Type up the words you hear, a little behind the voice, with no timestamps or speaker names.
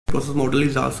Process model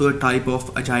is also a type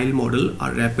of agile model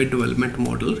or rapid development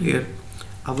model. Here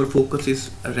our focus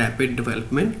is rapid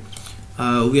development.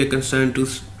 We are concerned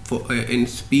in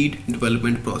speedy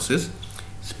development process,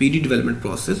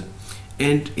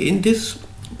 and in this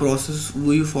process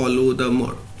we follow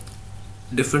the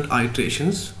different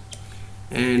iterations,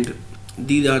 and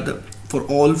these are for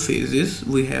all phases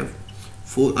we have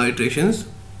 4 iterations.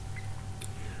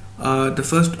 The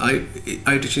first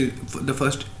iteration, the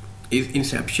first is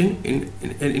inception. In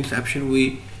inception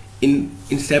we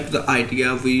incept the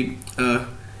idea, we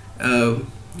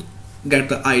get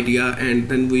the idea, and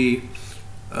then we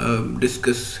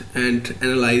discuss and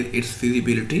analyze its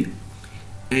feasibility.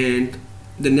 And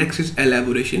the next is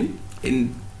elaboration.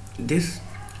 In this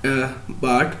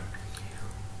part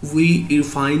we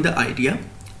refine the idea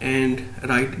and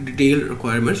write detailed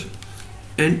requirements,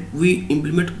 and we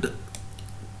implement the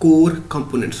core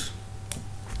components.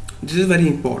 This is a very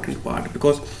important part,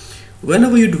 because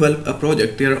whenever you develop a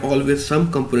project, there are always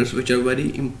some components which are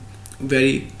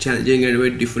very challenging and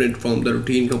very different from the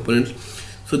routine components.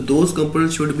 So those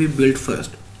components should be built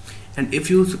first, and if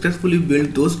you successfully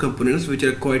build those components which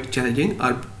are quite challenging,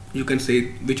 or you can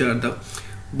say which are the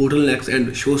bottlenecks and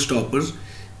showstoppers,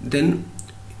 then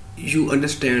you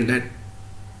understand that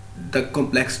the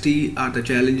complexity or the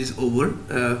challenge is over.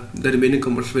 The remaining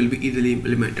components will be easily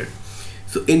implemented.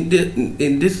 So in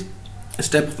this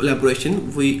step of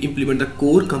elaboration, we implement the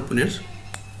core components.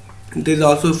 There is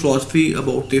also a philosophy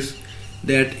about this,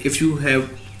 that if you have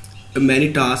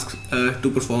many tasks to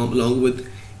perform along with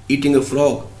eating a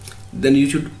frog, then you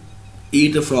should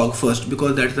eat the frog first,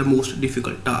 because that's the most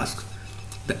difficult task.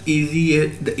 The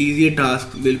easier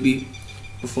task will be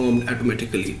performed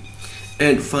automatically.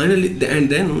 And finally,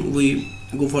 then we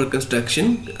go for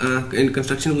construction. In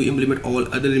construction we implement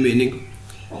all other remaining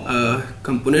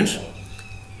components,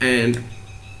 and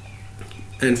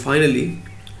finally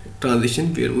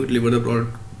transition, where we deliver the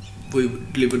product, we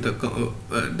deliver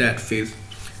that phase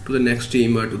to the next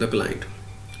team or to the client.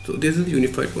 So this is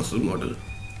unified process model.